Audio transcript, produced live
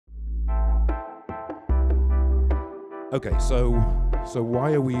Okay, so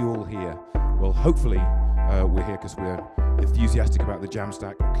why are we all here? Well, hopefully we're here because we're enthusiastic about the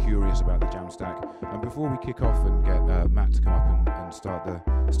JAMstack, or curious about the JAMstack. And before we kick off and get Matt to come up and start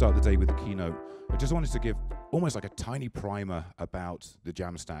the day with the keynote, I just wanted to give almost like a tiny primer about the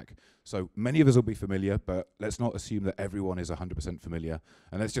JAMstack. So many of us will be familiar, but let's not assume that everyone is 100% familiar.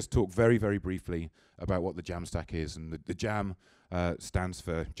 And let's just talk very, very briefly about what the JAMstack is. And the JAM stands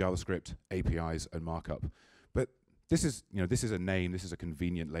for JavaScript, APIs, and markup. But this is a name. This is a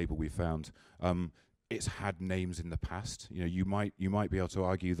convenient label we found. It's had names in the past. You might be able to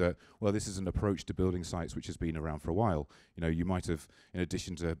argue that, well, this is an approach to building sites which has been around for a while. You might have, in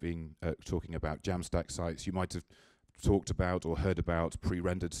addition to being talking about JAMstack sites, you might have talked about or heard about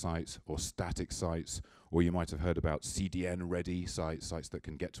pre-rendered sites or static sites, or you might have heard about CDN-ready sites that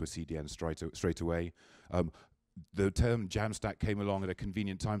can get to a CDN straight away. The term JAMstack came along at a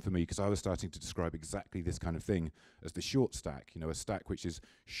convenient time for me because I was starting to describe exactly this kind of thing as the short stack, a stack which is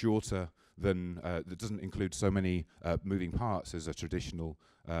shorter than, that doesn't include so many moving parts as a traditional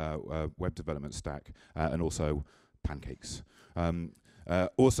web development stack, and also pancakes.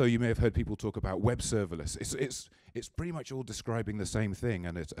 Also, you may have heard people talk about web serverless. It's pretty much all describing the same thing,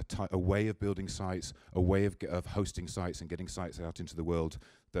 and it's a way of building sites, a way of hosting sites and getting sites out into the world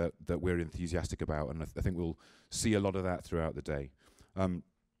that we're enthusiastic about, and I think we'll see a lot of that throughout the day.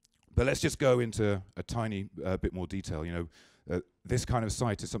 But let's just go into a tiny bit more detail. This kind of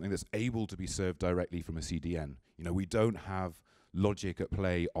site is something that's able to be served directly from a CDN. We don't have logic at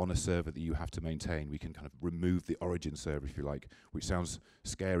play on a server that you have to maintain. We can kind of remove the origin server, if you like, which sounds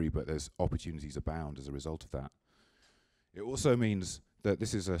scary, but there's opportunities abound as a result of that. It also means that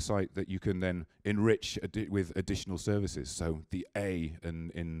this is a site that you can then enrich with additional services. So the A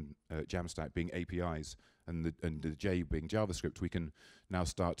in JAMstack being APIs and the J being JavaScript, we can now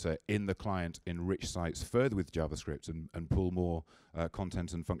start to, in the client, enrich sites further with JavaScript and pull more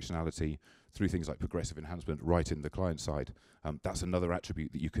content and functionality through things like progressive enhancement right in the client side. That's another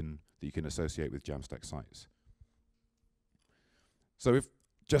attribute that you can associate with JAMstack sites. So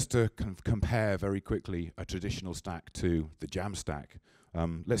just to kind of compare very quickly a traditional stack to the JAMstack,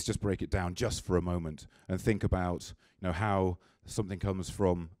 let's just break it down just for a moment and think about how something comes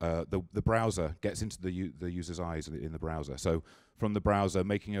from the browser, gets into the user's eyes in the browser. So from the browser,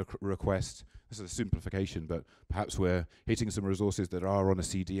 making a request, this is a simplification, but perhaps we're hitting some resources that are on a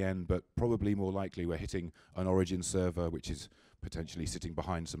CDN, but probably more likely we're hitting an origin server, which is potentially sitting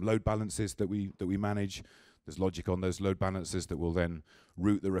behind some load balances that we manage. There's logic on those load balances that will then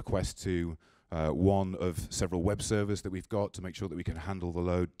route the request to one of several web servers that we've got to make sure that we can handle the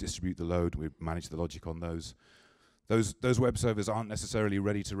load, distribute the load, we manage the logic on those. Those web servers aren't necessarily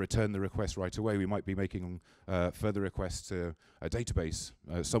ready to return the request right away. We might be making further requests to a database,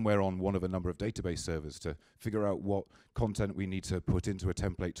 somewhere on one of a number of database servers to figure out what content we need to put into a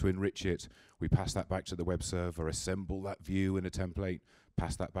template to enrich it. We pass that back to the web server, assemble that view in a template,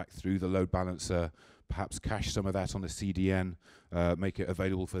 pass that back through the load balancer, perhaps cache some of that on a CDN, make it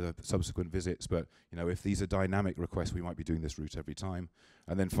available for the subsequent visits. But if these are dynamic requests, we might be doing this route every time.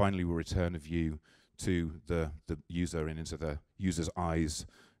 And then finally, we'll return a view to the user and into the user's eyes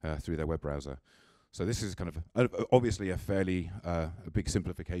through their web browser. So this is kind of obviously a fairly a big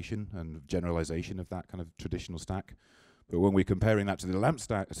simplification and generalization of that kind of traditional stack. But when we're comparing that to the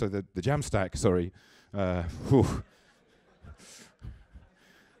JAMstack, sorry, whew,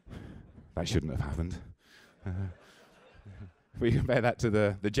 that shouldn't have happened. If we compare that to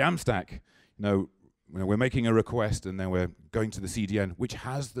the JAMstack, we're making a request and then we're going to the CDN, which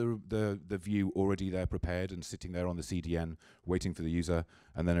has the view already there prepared and sitting there on the CDN waiting for the user,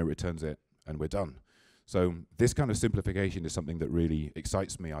 and then it returns it and we're done. So this kind of simplification is something that really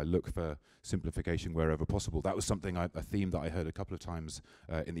excites me. I look for simplification wherever possible. That was something, a theme that I heard a couple of times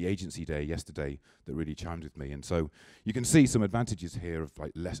in the agency day yesterday that really chimed with me. And so you can see some advantages here of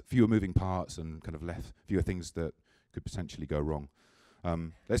like fewer moving parts and kind of fewer things that could potentially go wrong.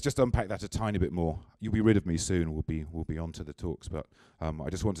 Let's just unpack that a tiny bit more. You'll be rid of me soon. We'll be on to the talks, but I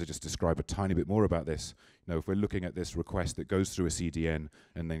just want to just describe a tiny bit more about this. If we're looking at this request that goes through a CDN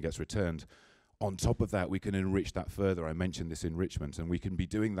and then gets returned, on top of that, we can enrich that further. I mentioned this enrichment, and we can be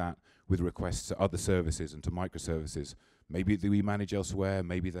doing that with requests to other services and to microservices. Maybe that we manage elsewhere.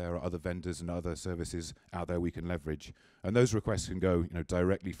 Maybe there are other vendors and other services out there we can leverage, and those requests can go,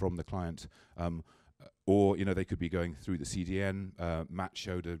 directly from the client. Or they could be going through the CDN. Matt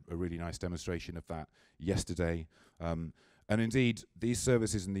showed a really nice demonstration of that yesterday. And indeed, these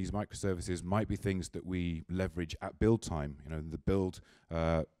services and these microservices might be things that we leverage at build time. The build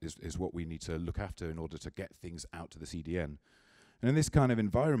is what we need to look after in order to get things out to the CDN. And in this kind of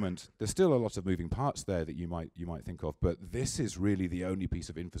environment, there's still a lot of moving parts there that you might think of, but this is really the only piece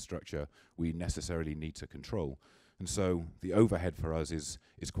of infrastructure we necessarily need to control. And so the overhead for us is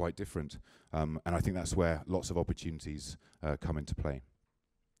quite different. And I think that's where lots of opportunities come into play.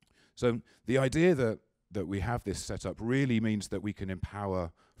 So the idea that we have this set up really means that we can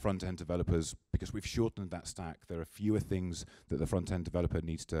empower front-end developers because we've shortened that stack. There are fewer things that the front-end developer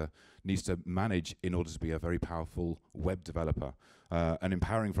needs to manage in order to be a very powerful web developer. And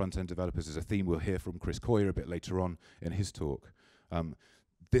empowering front-end developers is a theme we'll hear from Chris Coyer a bit later on in his talk.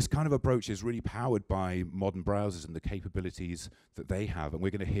 This kind of approach is really powered by modern browsers and the capabilities that they have, and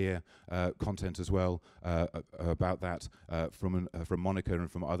we're going to hear content as well about that from Monica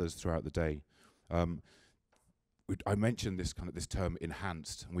and from others throughout the day. I mentioned this term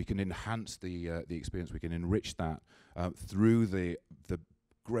enhanced, and we can enhance the experience. We can enrich that through the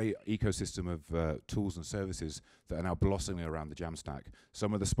great ecosystem of tools and services that are now blossoming around the JAMstack.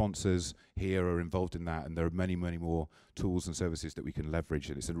 Some of the sponsors here are involved in that, and there are many, many more tools and services that we can leverage,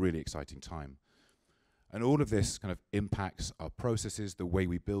 and it's a really exciting time. And all of this kind of impacts our processes, the way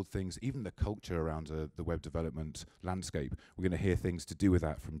we build things, even the culture around the web development landscape. We're going to hear things to do with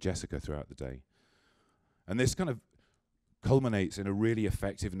that from Jessica throughout the day. And this kind of culminates in a really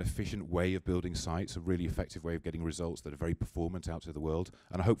effective and efficient way of building sites, a really effective way of getting results that are very performant out to the world.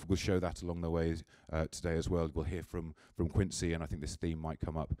 And I hope we'll show that along the way today as well. We'll hear from Quincy, and I think this theme might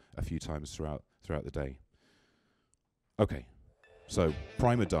come up a few times throughout the day. Okay, so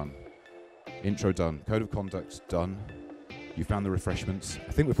primer done, intro done, code of conduct done. You found the refreshments.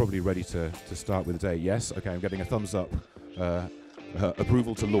 I think we're probably ready to start with the day. Yes? Okay, I'm getting a thumbs up.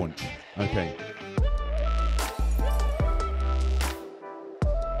 Approval to launch. Okay.